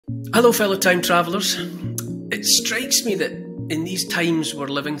Hello fellow time travellers. It strikes me that in these times we're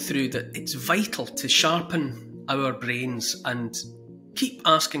living through that it's vital to sharpen our brains and keep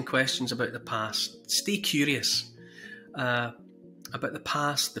asking questions about the past. Stay curious about the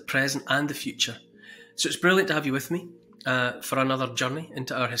past, the present and the future. So it's brilliant to have you with me for another journey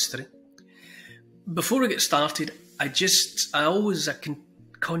into our history. Before we get started, I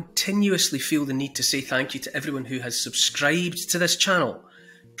continuously feel the need to say thank you to everyone who has subscribed to this channel,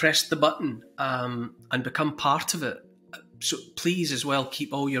 pressed the button and become part of it. So please as well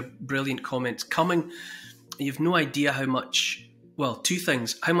keep all your brilliant comments coming. You've no idea how much, well, two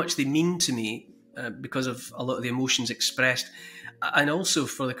things, how much they mean to me because of a lot of the emotions expressed, and also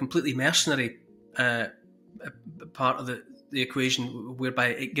for the completely mercenary part of the equation whereby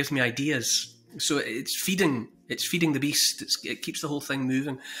it gives me ideas. So it's feeding the beast. It keeps the whole thing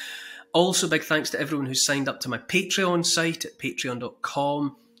moving. Also, big thanks to everyone who's signed up to my Patreon site at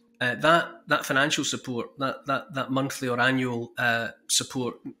patreon.com. That financial support, that monthly or annual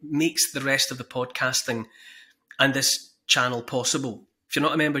support makes the rest of the podcasting and this channel possible. If you're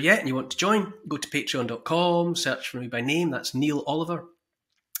not a member yet and you want to join, go to patreon.com, search for me by name. That's Neil Oliver.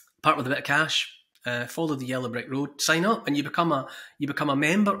 Part with a bit of cash. Follow the yellow brick road, sign up, and you become a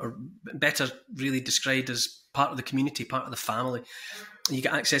member, or better really described as part of the community, part of the family. And you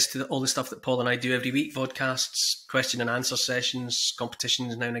get access to all the stuff that Paul and I do every week: vodcasts, question and answer sessions,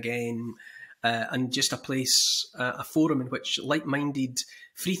 competitions now and again, and just a place, a forum in which like-minded,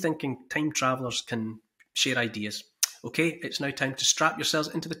 free-thinking time travellers can share ideas. Okay, it's now time to strap yourselves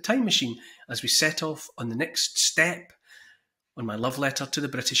into the time machine as we set off on the next step on my love letter to the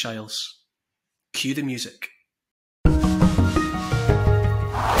British Isles. Cue the music.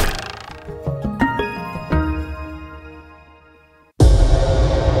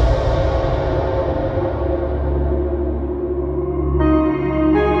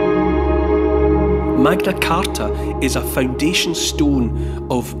 Magna Carta is a foundation stone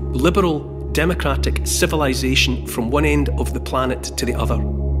of liberal, democratic civilization from one end of the planet to the other.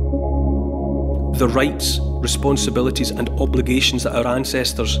 The rights, responsibilities and obligations that our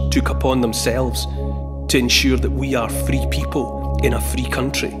ancestors took upon themselves to ensure that we are free people in a free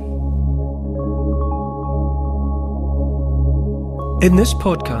country. In this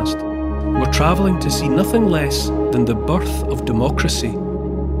podcast, we're travelling to see nothing less than the birth of democracy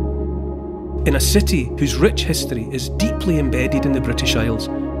in a city whose rich history is deeply embedded in the British Isles.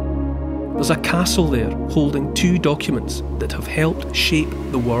 There's a castle there holding two documents that have helped shape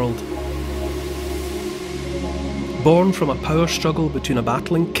the world. Born from a power struggle between a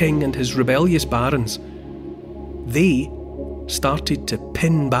battling king and his rebellious barons, they started to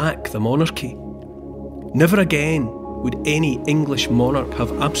pin back the monarchy. Never again would any English monarch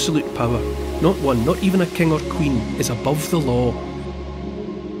have absolute power. Not one, not even a king or queen, is above the law.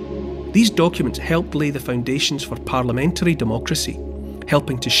 These documents helped lay the foundations for parliamentary democracy,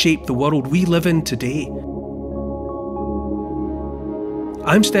 helping to shape the world we live in today.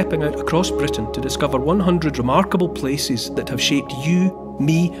 I'm stepping out across Britain to discover 100 remarkable places that have shaped you,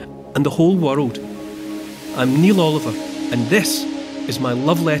 me, and the whole world. I'm Neil Oliver, and this is my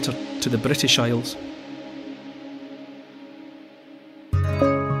love letter to the British Isles.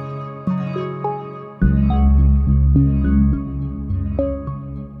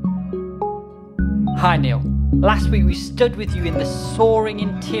 Hi Neil. Last week we stood with you in the soaring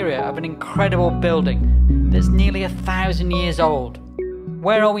interior of an incredible building that's nearly 1,000 years old.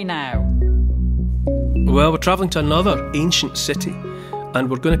 Where are we now? Well, we're travelling to another ancient city,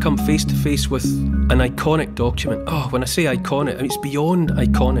 and we're going to come face to face with an iconic document. Oh, when I say iconic, I mean it's beyond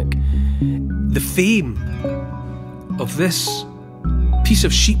iconic. The fame of this piece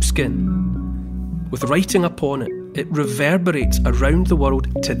of sheepskin with writing upon it, it reverberates around the world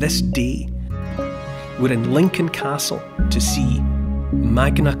to this day. We're in Lincoln Castle to see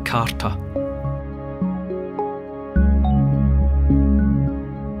Magna Carta.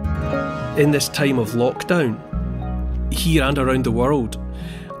 In this time of lockdown, here and around the world,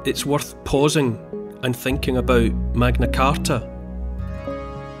 it's worth pausing and thinking about Magna Carta.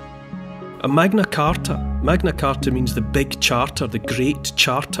 A Magna Carta means the big charter, the great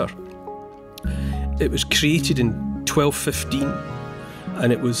charter. It was created in 1215,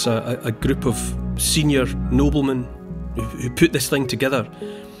 and it was a group of senior noblemen who put this thing together,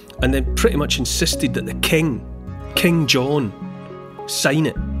 and then pretty much insisted that the King John, sign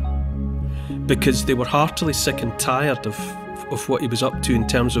it, because they were heartily sick and tired of what he was up to in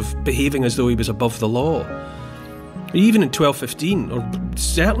terms of behaving as though he was above the law. Even in 1215, or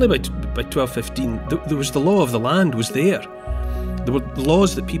certainly by 1215, there was the law of the land was there. There were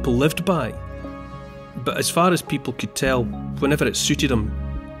laws that people lived by. But as far as people could tell, whenever it suited them,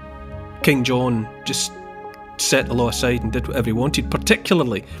 King John just set the law aside and did whatever he wanted.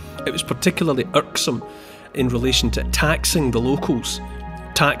 It was particularly irksome in relation to taxing the locals,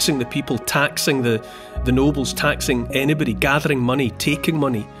 taxing the people, taxing the nobles, taxing anybody, gathering money, taking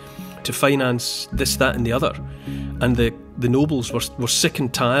money to finance this, that and the other. And the nobles were sick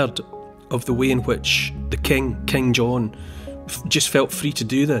and tired of the way in which the King John, just felt free to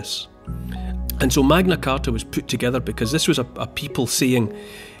do this. And so Magna Carta was put together because this was a people saying,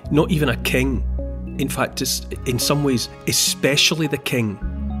 not even a king, in fact, in some ways, especially the king,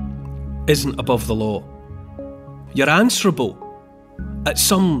 isn't above the law. You're answerable at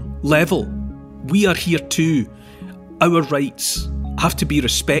some level. We are here too. Our rights have to be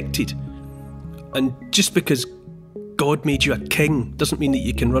respected. And just because God made you a king doesn't mean that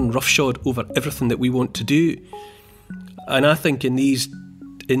you can run roughshod over everything that we want to do. And I think in these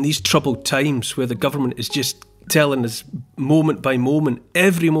troubled times where the government is just telling us moment by moment,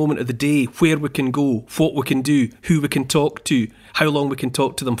 every moment of the day, where we can go, what we can do, who we can talk to, how long we can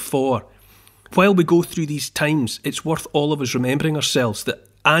talk to them for. While we go through these times, it's worth all of us remembering ourselves that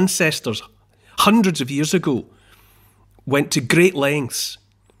ancestors, hundreds of years ago, went to great lengths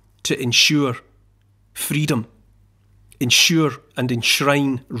to ensure freedom, ensure and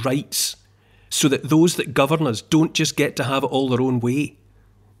enshrine rights, so that those that govern us don't just get to have it all their own way,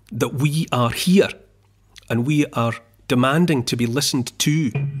 that we are here and we are demanding to be listened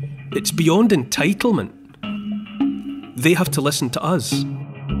to. It's beyond entitlement. They have to listen to us.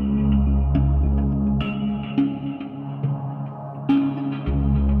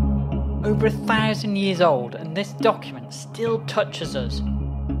 Over 1,000 years old, and this document still touches us.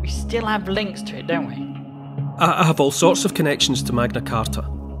 We still have links to it, don't we? I have all sorts of connections to Magna Carta,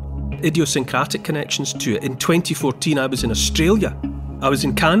 idiosyncratic connections to it. In 2014, I was in Australia. I was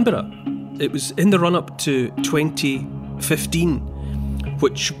in Canberra. It was in the run-up to 2015,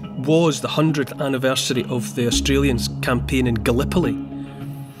 which was the 100th anniversary of the Australians' campaign in Gallipoli,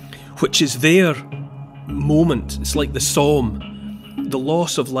 which is their moment. It's like the Somme, the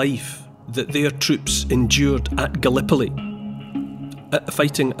loss of life that their troops endured at Gallipoli,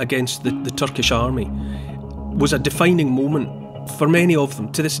 fighting against the Turkish army, was a defining moment for many of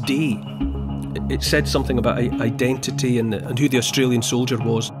them to this day. It said something about identity and who the Australian soldier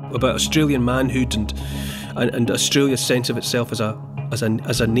was, about Australian manhood and Australia's sense of itself as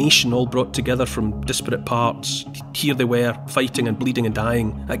a nation, all brought together from disparate parts. Here they were, fighting and bleeding and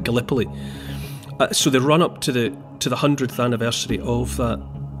dying at Gallipoli. So the run up to the 100th anniversary of that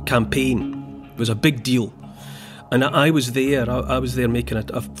campaign was a big deal, and I was there. I was there making a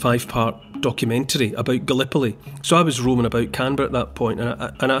 5-part documentary about Gallipoli. So I was roaming about Canberra at that point,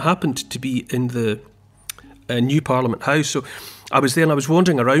 and I happened to be in the new Parliament House. So I was there, and I was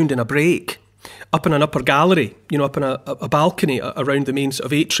wandering around in a break, up in an upper gallery, up in a balcony around the main sort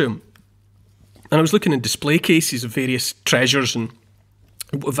of atrium, and I was looking in display cases of various treasures and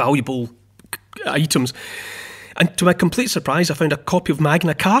valuable items. And to my complete surprise, I found a copy of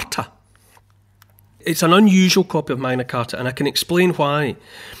Magna Carta. It's an unusual copy of Magna Carta, and I can explain why.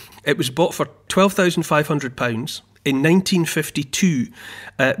 It was bought for £12,500 in 1952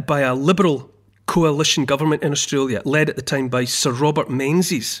 by a Liberal coalition government in Australia, led at the time by Sir Robert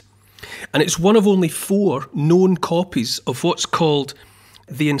Menzies. And it's one of only 4 known copies of what's called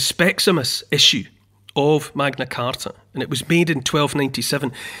the Inspeximus issue of Magna Carta, and it was made in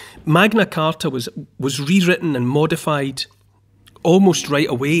 1297. Magna Carta was rewritten and modified almost right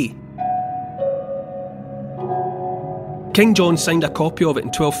away. King John signed a copy of it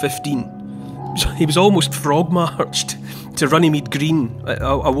in 1215. So he was almost frog-marched to Runnymede Green,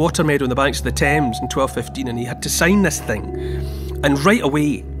 a water meadow in the banks of the Thames in 1215, and he had to sign this thing. And right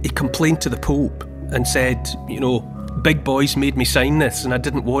away, he complained to the Pope and said, big boys made me sign this and I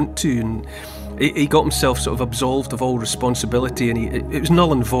didn't want to. And he got himself sort of absolved of all responsibility, and it was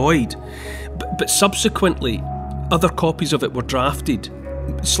null and void. But subsequently, other copies of it were drafted,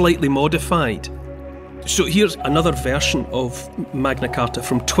 slightly modified. So here's another version of Magna Carta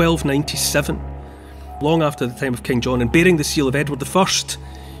from 1297, long after the time of King John, and bearing the seal of Edward I,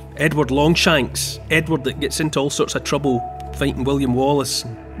 Edward Longshanks, Edward that gets into all sorts of trouble fighting William Wallace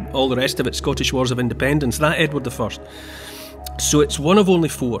and all the rest of it, Scottish Wars of Independence, that Edward I. So it's one of only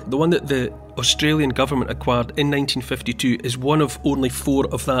 4. The one that the Australian government acquired in 1952 is one of only 4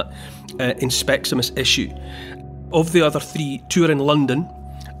 of that Inspeximus issue. Of the other 3, 2 are in London,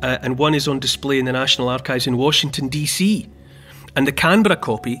 and 1 is on display in the National Archives in Washington, DC. And the Canberra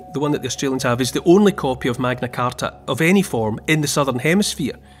copy, the one that the Australians have, is the only copy of Magna Carta of any form in the Southern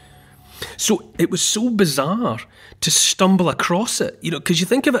Hemisphere. So it was so bizarre to stumble across it, because you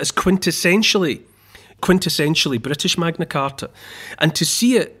think of it as quintessentially British Magna Carta, and to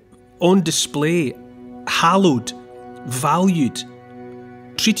see it on display, hallowed, valued,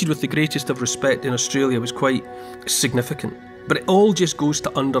 treated with the greatest of respect in Australia was quite significant. But it all just goes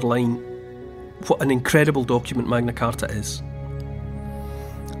to underline what an incredible document Magna Carta is.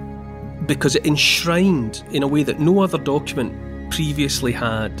 Because it enshrined, in a way that no other document previously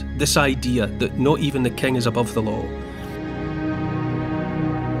had, this idea that not even the king is above the law.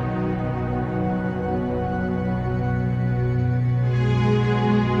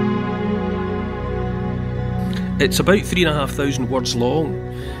 It's about 3,500 words long.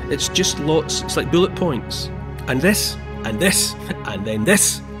 It's just lots, it's like bullet points. And this, and this, and then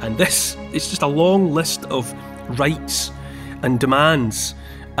this, and this. It's just a long list of rights and demands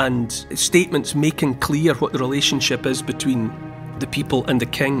and statements making clear what the relationship is between the people and the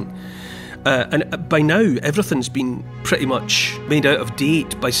king. And by now, everything's been pretty much made out of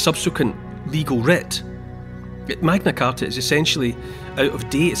date by subsequent legal writ. Magna Carta is essentially out of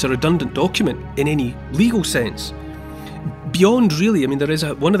date. It's a redundant document in any legal sense. Beyond, really, I mean, there is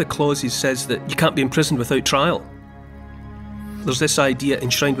one of the clauses says that you can't be imprisoned without trial. There's this idea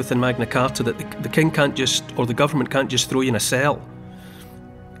enshrined within Magna Carta that the king can't just, or the government can't just throw you in a cell.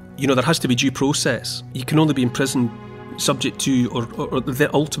 You know, there has to be due process. You can only be imprisoned subject to, or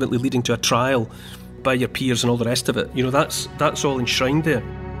ultimately leading to a trial by your peers and all the rest of it. You know, that's all enshrined there.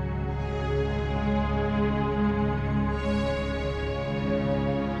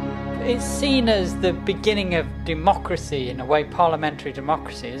 It's seen as the beginning of democracy, in a way, parliamentary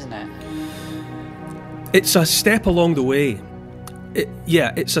democracy, isn't it? It's a step along the way.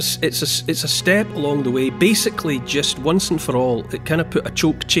 It's a step along the way. Basically, just once and for all, it kind of put a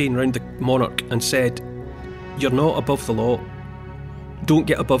choke chain around the monarch and said, "You're not above the law. Don't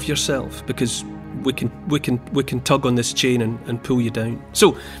get above yourself, because we can tug on this chain and pull you down."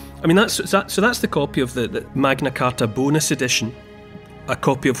 So, I mean, that's the copy of the Magna Carta bonus edition, a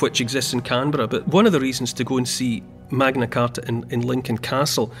copy of which exists in Canberra. But one of the reasons to go and see Magna Carta in Lincoln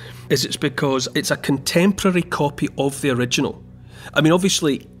Castle is it's because it's a contemporary copy of the original. I mean,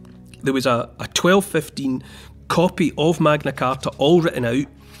 obviously, there was a 1215 copy of Magna Carta all written out.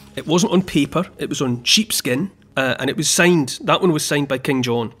 It wasn't on paper, it was on sheepskin, and it was signed, that one was signed by King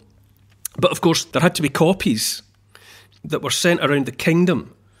John. But of course, there had to be copies that were sent around the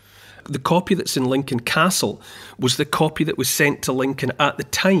kingdom. The copy that's in Lincoln Castle was the copy that was sent to Lincoln at the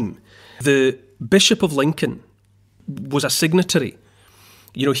time. The Bishop of Lincoln was a signatory.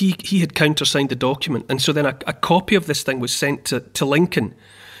 You know, he had countersigned the document, and so then a copy of this thing was sent to Lincoln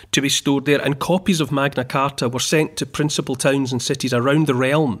to be stored there, and copies of Magna Carta were sent to principal towns and cities around the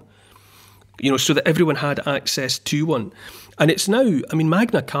realm, you know, so that everyone had access to one. And it's now, I mean,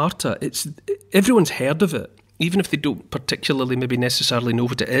 Magna Carta, everyone's heard of it, even if they don't particularly maybe necessarily know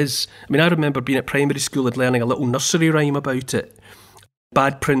what it is. I mean, I remember being at primary school and learning a little nursery rhyme about it.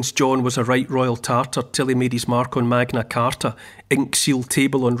 Bad Prince John was a right royal tartar till he made his mark on Magna Carta. Ink seal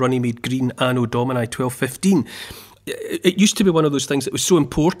table on Runnymede Green, Anno Domini 1215. It used to be one of those things that was so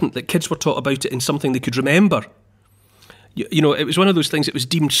important that kids were taught about it in something they could remember. You know, it was one of those things that was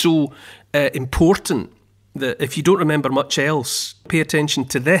deemed so important that if you don't remember much else, pay attention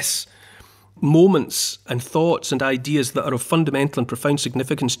to this. Moments and thoughts and ideas that are of fundamental and profound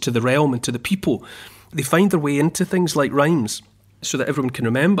significance to the realm and to the people, they find their way into things like rhymes, so that everyone can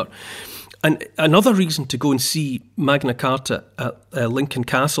remember. And another reason to go and see Magna Carta at Lincoln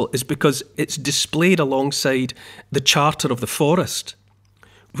Castle is because it's displayed alongside the Charter of the Forest,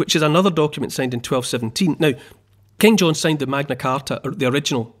 which is another document signed in 1217. Now, King John signed the Magna Carta, or the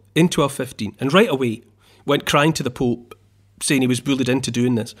original, in 1215, and right away went crying to the Pope, saying he was bullied into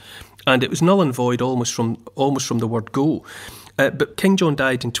doing this. And it was null and void almost from the word go. But King John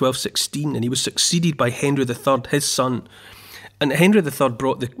died in 1216, and he was succeeded by Henry III, his son. And Henry III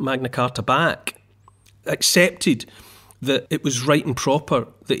brought the Magna Carta back, accepted that it was right and proper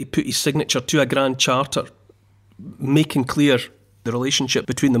that he put his signature to a grand charter, making clear the relationship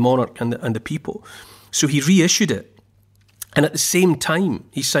between the monarch and the people. So he reissued it. And at the same time,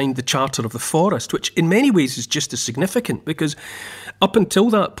 he signed the Charter of the Forest, which in many ways is just as significant, because up until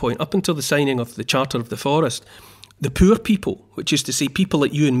that point, up until the signing of the Charter of the Forest, the poor people, which is to say people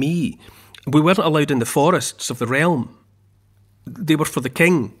like you and me, we weren't allowed in the forests of the realm. They were for the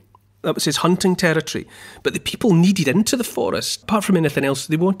king. That was his hunting territory. But the people needed into the forest. Apart from anything else,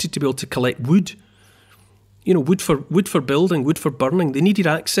 they wanted to be able to collect wood. You know, wood for building, wood for burning. They needed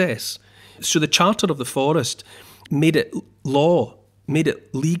access. So the Charter of the Forest made it law, made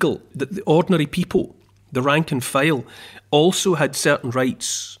it legal that the ordinary people, the rank and file, also had certain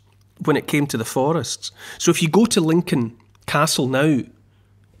rights when it came to the forests. So if you go to Lincoln Castle now,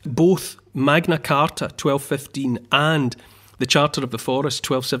 both Magna Carta 1215 and the Charter of the Forest,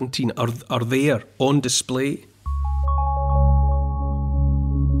 1217, are there on display.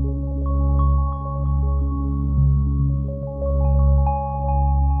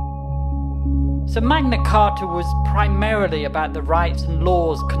 So Magna Carta was primarily about the rights and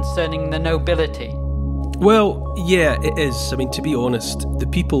laws concerning the nobility. Well, yeah, it is. I mean, to be honest, the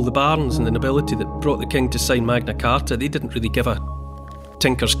people, the barons and the nobility that brought the king to sign Magna Carta, they didn't really give a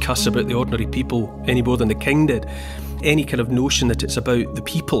tinker's cuss about the ordinary people any more than the king did. Any kind of notion that it's about the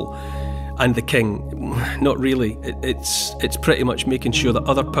people and the king, not really. It's pretty much making sure that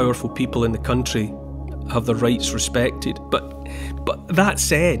other powerful people in the country have their rights respected. But that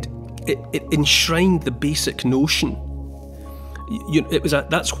said, it enshrined the basic notion.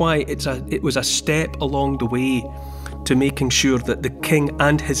 That's why it was a step along the way to making sure that the king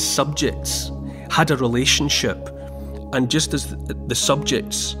and his subjects had a relationship, and just as the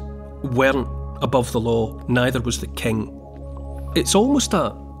subjects weren't above the law, neither was the king. It's almost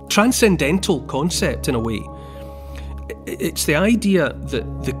a transcendental concept in a way. It's the idea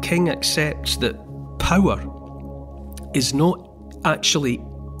that the king accepts that power is not actually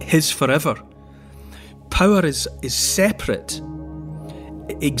his forever. Power is separate.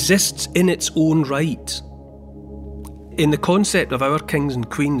 It exists in its own right. In the concept of our kings and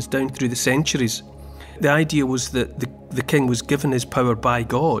queens down through the centuries, the idea was that the king was given his power by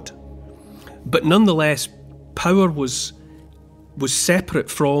God. But nonetheless, power was separate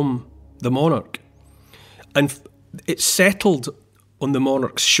from the monarch. And it settled on the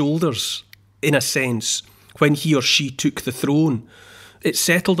monarch's shoulders, in a sense, when he or she took the throne. It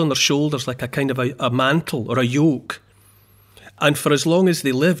settled on their shoulders like a kind of a mantle or a yoke. And for as long as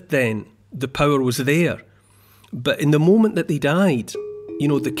they lived then, the power was there. But in the moment that they died,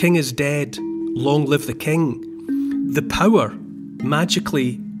 the king is dead, long live the king, the power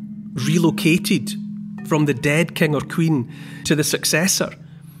magically relocated from the dead king or queen to the successor.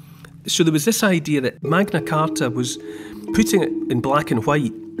 So there was this idea that Magna Carta was putting it in black and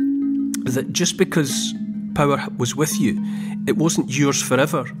white, that just because power was with you, it wasn't yours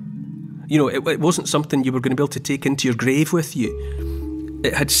forever. It wasn't something you were going to be able to take into your grave with you.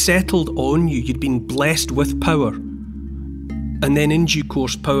 It had settled on you. You'd been blessed with power. And then in due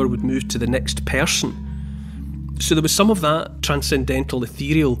course, power would move to the next person. So there was some of that transcendental,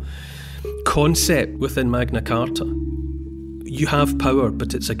 ethereal concept within Magna Carta. You have power,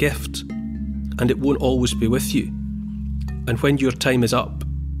 but it's a gift. And it won't always be with you. And when your time is up,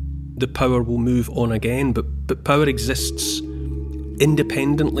 the power will move on again. But power exists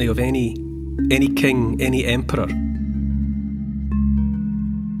independently of any king, any emperor.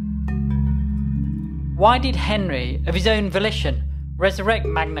 Why did Henry, of his own volition, resurrect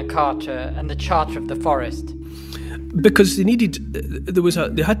Magna Carta and the Charter of the Forest? Because they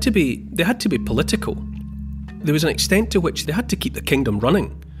had to be political. There was an extent to which they had to keep the kingdom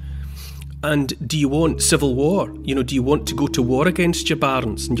running. And do you want civil war? Do you want to go to war against your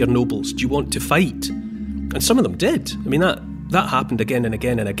barons and your nobles? Do you want to fight? And some of them did. I mean, that happened again and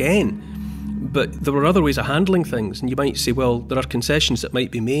again and again. But there were other ways of handling things, and you might say, well, there are concessions that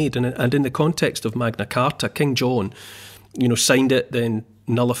might be made. And in the context of Magna Carta, King John, signed it, then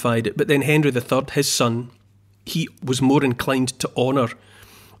nullified it. But then Henry III, his son, he was more inclined to honour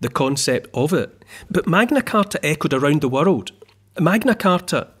the concept of it. But Magna Carta echoed around the world. Magna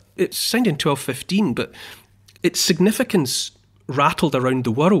Carta, it's signed in 1215, but its significance rattled around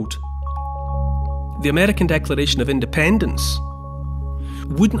the world. The American Declaration of Independence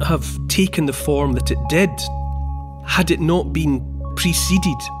wouldn't have taken the form that it did had it not been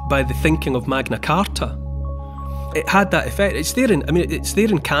preceded by the thinking of Magna Carta. It had that effect. It's there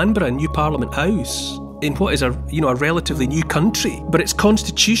in Canberra, New Parliament House, in what is a relatively new country, but its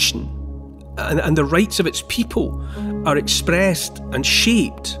constitution and the rights of its people are expressed and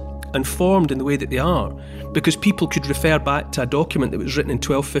shaped and formed in the way that they are because people could refer back to a document that was written in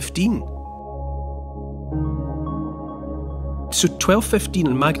 1215. So 1215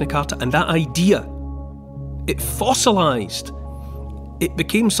 and Magna Carta and that idea, it fossilised. It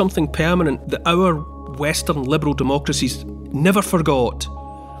became something permanent that our Western liberal democracies never forgot.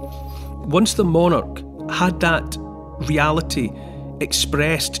 Once the monarch had that reality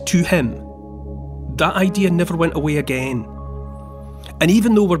expressed to him, that idea never went away again. And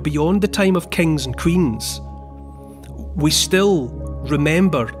even though we're beyond the time of kings and queens, we still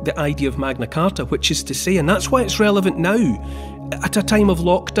remember the idea of Magna Carta, which is to say, and that's why it's relevant now, at a time of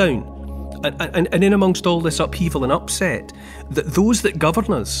lockdown, and in amongst all this upheaval and upset, that those that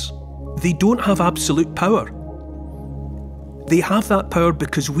govern us, they don't have absolute power. They have that power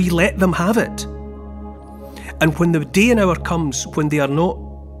because we let them have it. And when the day and hour comes when they are not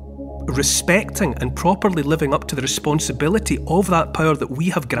respecting and properly living up to the responsibility of that power that we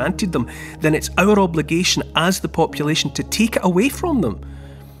have granted them, then it's our obligation as the population to take it away from them,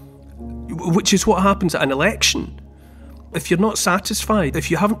 which is what happens at an election. If you're not satisfied, if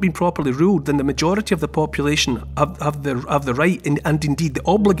you haven't been properly ruled, then the majority of the population have the right and indeed the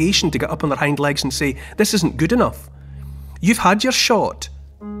obligation to get up on their hind legs and say, this isn't good enough. You've had your shot,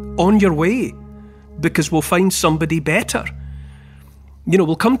 on your way, because we'll find somebody better. You know,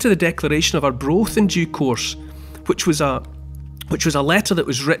 we'll come to the Declaration of Arbroath in due course, which was a letter that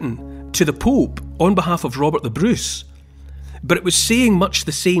was written to the Pope on behalf of Robert the Bruce. But it was saying much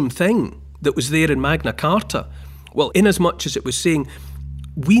the same thing that was there in Magna Carta. Well, inasmuch as it was saying,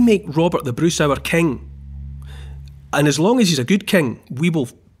 we make Robert the Bruce our king, and as long as he's a good king, we will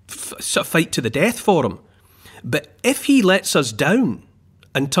fight to the death for him. But if he lets us down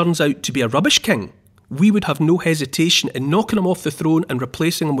and turns out to be a rubbish king, we would have no hesitation in knocking him off the throne and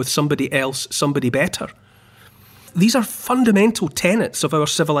replacing him with somebody else, somebody better. These are fundamental tenets of our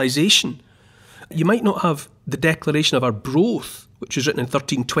civilization. You might not have the Declaration of Arbroath, which was written in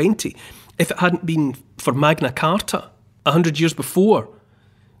 1320, if it hadn't been for Magna Carta 100 years before,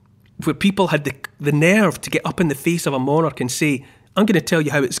 where people had the nerve to get up in the face of a monarch and say, I'm going to tell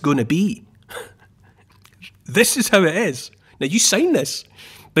you how it's going to be. This is how it is. Now you sign this,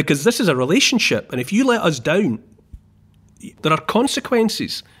 because this is a relationship, and if you let us down, there are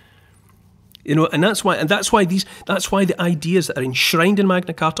consequences. You know, and that's why the ideas that are enshrined in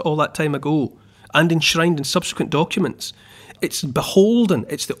Magna Carta all that time ago and enshrined in subsequent documents, it's beholden,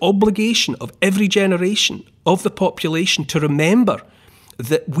 it's the obligation of every generation of the population to remember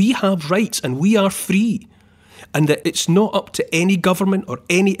that we have rights and we are free, and that it's not up to any government or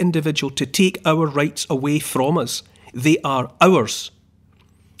any individual to take our rights away from us. They are ours.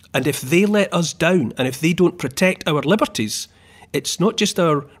 And if they let us down and if they don't protect our liberties, it's not just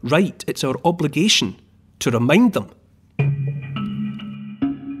our right, it's our obligation to remind them.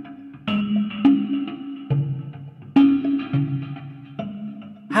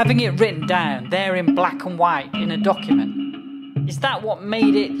 Having it written down there in black and white in a document, is that what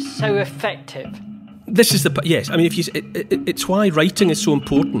made it so effective? This is yes. I mean, it's why writing is so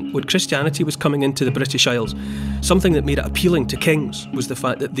important. When Christianity was coming into the British Isles, something that made it appealing to kings was the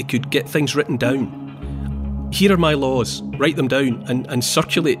fact that they could get things written down. Here are my laws, write them down and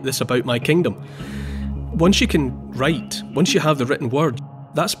circulate this about my kingdom. Once you can write, once you have the written word,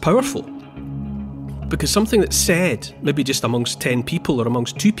 that's powerful. Because something that's said, maybe just amongst 10 people or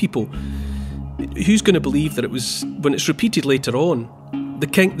amongst 2 people, who's going to believe that it was, when it's repeated later on,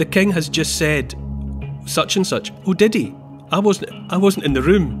 the king has just said such and such. Oh, did he? I wasn't in the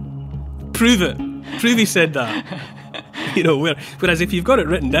room. Prove it. Prove he said that. You know, whereas if you've got it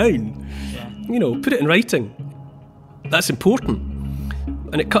written down, you know, put it in writing. That's important.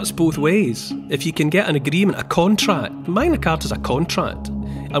 And it cuts both ways. If you can get an agreement, a contract, Magna Carta is a contract.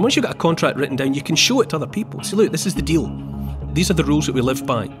 And once you've got a contract written down, you can show it to other people. Say, look, this is the deal. These are the rules that we live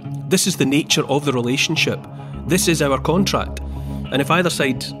by. This is the nature of the relationship. This is our contract. And if either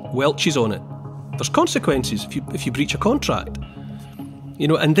side welches on it, there's consequences if you breach a contract. You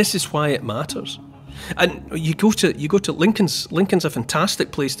know, and this is why it matters. And you go to Lincoln's a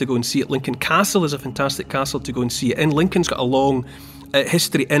fantastic place to go and see it. Lincoln Castle is a fantastic castle to go and see it in. Lincoln's got a long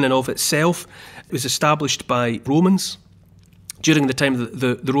history in and of itself. It was established by Romans during the time of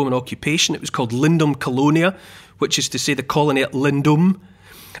the Roman occupation. It was called Lindum Colonia, which is to say the colony at Lindum.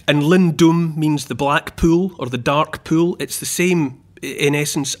 And Lindum means the black pool or the dark pool. It's the same in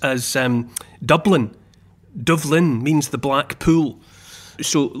essence as Dublin. Dublin means the black pool.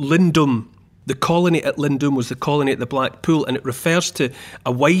 So Lindum, the colony at Lindum was the colony at the Black Pool, and it refers to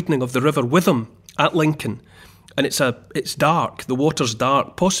a widening of the River Witham at Lincoln. And it's dark, the water's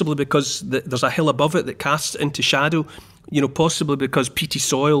dark, possibly because there's a hill above it that casts it into shadow, you know, possibly because peaty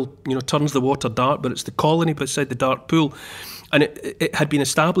soil, you know, turns the water dark, but it's the colony beside the dark pool. And it had been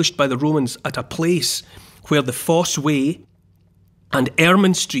established by the Romans at a place where the Fosse Way and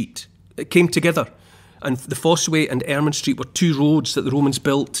Ermine Street came together. And the Fosse Way and Ermine Street were 2 roads that the Romans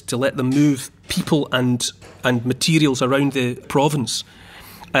built to let them move people and materials around the province.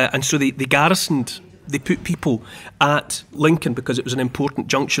 And so they garrisoned, they put people at Lincoln because it was an important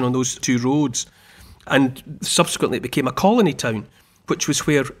junction on those 2 roads. And subsequently it became a colony town, which was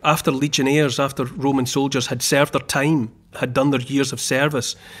where after legionnaires, after Roman soldiers had served their time, had done their years of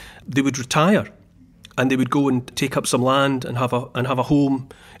service, they would retire. And they would go and take up some land and have a home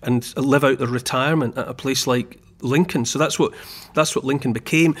and live out their retirement at a place like Lincoln. So that's what Lincoln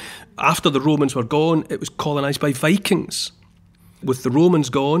became. After the Romans were gone, it was colonised by Vikings. With the Romans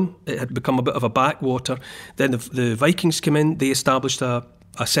gone, it had become a bit of a backwater. Then the Vikings came in. They established a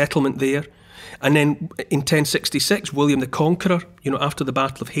a settlement there. And then in 1066, William the Conqueror, after the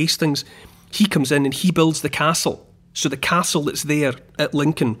Battle of Hastings, he comes in and he builds the castle. So the castle that's there at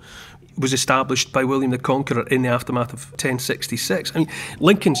Lincoln was established by William the Conqueror in the aftermath of 1066. I mean,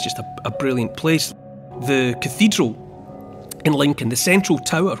 Lincoln's just a brilliant place. The cathedral in Lincoln, the central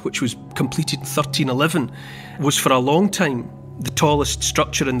tower, which was completed in 1311, was for a long time the tallest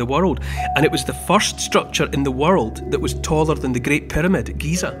structure in the world. And it was the first structure in the world that was taller than the Great Pyramid at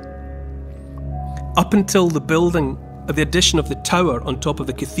Giza. Up until the addition of the tower on top of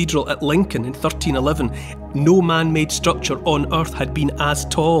the cathedral at Lincoln in 1311, no man-made structure on earth had been as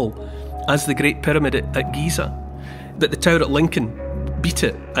tall as the Great Pyramid at Giza. That the tower at Lincoln beat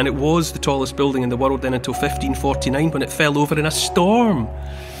it, and it was the tallest building in the world then until 1549 when it fell over in a storm.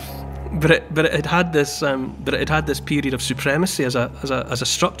 But it had this period of supremacy as a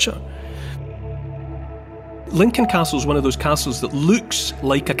structure. Lincoln Castle is one of those castles that looks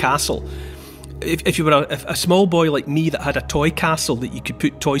like a castle. If you were a small boy like me that had a toy castle that you could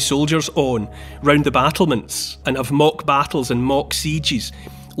put toy soldiers on round the battlements and have mock battles and mock sieges,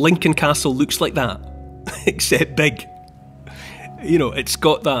 Lincoln Castle looks like that, except big. It's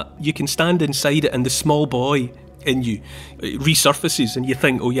got that. You can stand inside it and the small boy in you resurfaces and you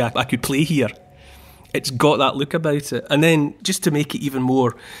think, oh yeah, I could play here. It's got that look about it. And then, just to make it even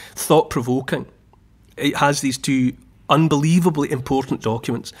more thought-provoking, it has these two unbelievably important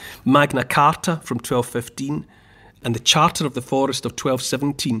documents, Magna Carta from 1215 and the Charter of the Forest of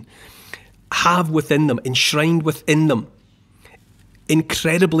 1217, have within them, enshrined within them,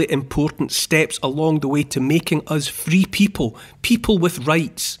 incredibly important steps along the way to making us free people, people with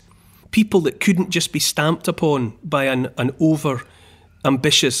rights, people that couldn't just be stamped upon by an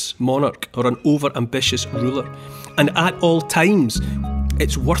over-ambitious monarch or an over-ambitious ruler. And at all times,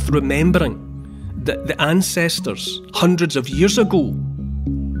 it's worth remembering that the ancestors, hundreds of years ago,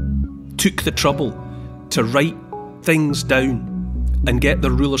 took the trouble to write things down and get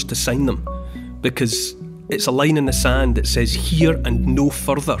their rulers to sign them, because it's a line in the sand that says here and no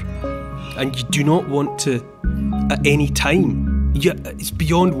further. And you do not want to, at any time, it's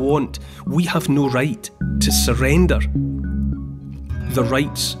beyond want, we have no right to surrender the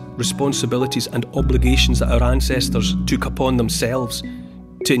rights, responsibilities and obligations that our ancestors took upon themselves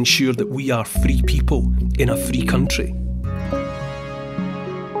to ensure that we are free people in a free country.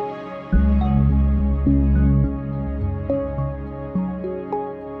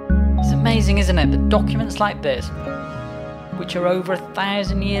 It's amazing, isn't it, that documents like this, which are over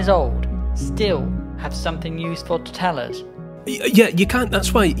 1,000 years old, still have something useful to tell us. Yeah, you can't.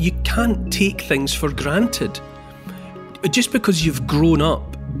 That's why you can't take things for granted. Just because you've grown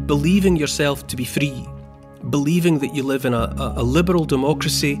up believing yourself to be free, believing that you live in a liberal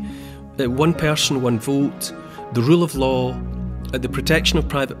democracy, one person, one vote, the rule of law, the protection of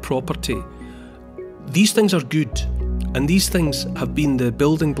private property, these things are good. And these things have been the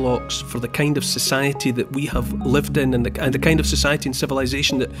building blocks for the kind of society that we have lived in, and the kind of society and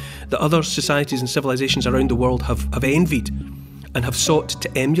civilization that other societies and civilizations around the world have envied and have sought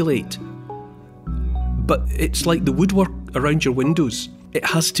to emulate. But it's like the woodwork around your windows. It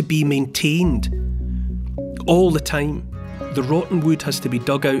has to be maintained all the time. The rotten wood has to be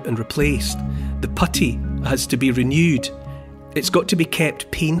dug out and replaced. The putty has to be renewed. It's got to be kept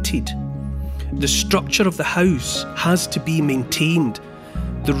painted. The structure of the house has to be maintained.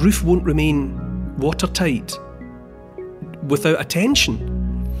 The roof won't remain watertight without attention.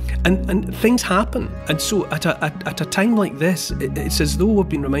 And things happen. And so at a time like this, it's as though we've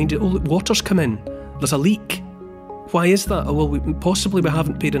been reminded, oh, look, water's come in. There's a leak. Why is that? Oh, well, possibly we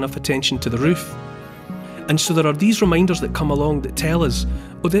haven't paid enough attention to the roof. And so there are these reminders that come along that tell us,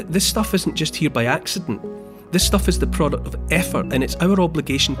 oh, this stuff isn't just here by accident. This stuff is the product of effort, and it's our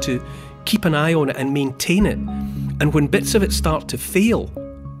obligation to keep an eye on it and maintain it. And when bits of it start to fail,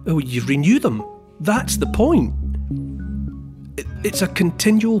 oh, you renew them. That's the point. It's a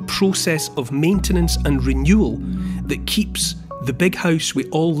continual process of maintenance and renewal that keeps the big house we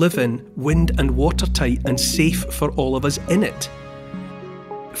all live in wind and watertight and safe for all of us in it.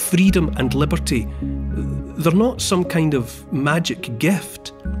 Freedom and liberty, they're not some kind of magic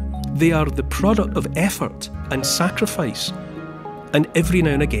gift. They are the product of effort and sacrifice. And every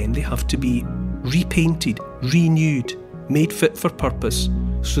now and again they have to be repainted, renewed, made fit for purpose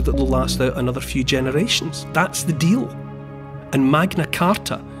so that they'll last out another few generations. That's the deal. And Magna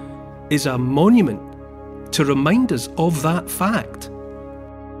Carta is a monument to remind us of that fact.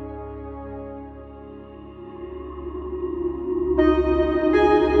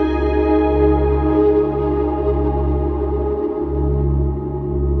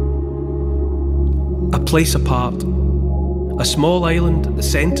 A place apart, a small island at the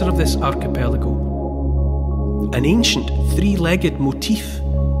centre of this archipelago. An ancient three-legged motif,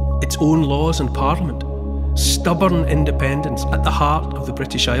 its own laws and parliament, stubborn independence at the heart of the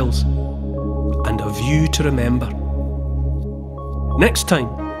British Isles, and a view to remember. Next time,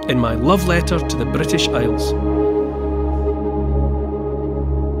 in my love letter to the British Isles.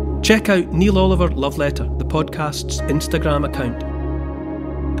 Check out Neil Oliver Love Letter, the podcast's Instagram account.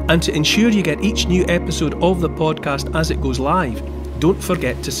 And to ensure you get each new episode of the podcast as it goes live, don't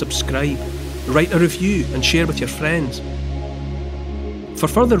forget to subscribe, write a review and share with your friends. For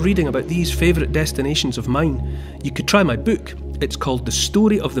further reading about these favourite destinations of mine, you could try my book. It's called The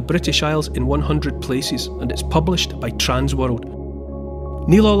Story of the British Isles in 100 Places, and it's published by Transworld.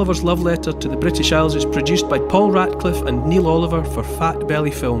 Neil Oliver's Love Letter to the British Isles is produced by Paul Ratcliffe and Neil Oliver for Fat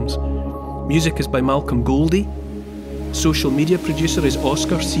Belly Films. Music is by Malcolm Goldie. Social media producer is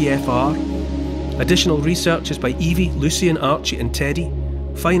Oscar CFR. Additional research is by Evie, Lucian, Archie and Teddy.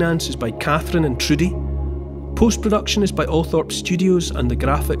 Finance is by Catherine and Trudy. Post-production is by Althorpe Studios and the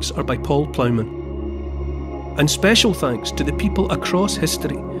graphics are by Paul Plowman. And special thanks to the people across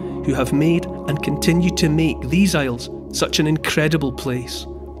history who have made and continue to make these isles such an incredible place.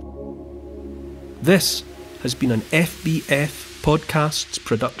 This has been an FBF Podcasts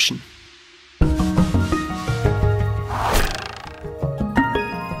production.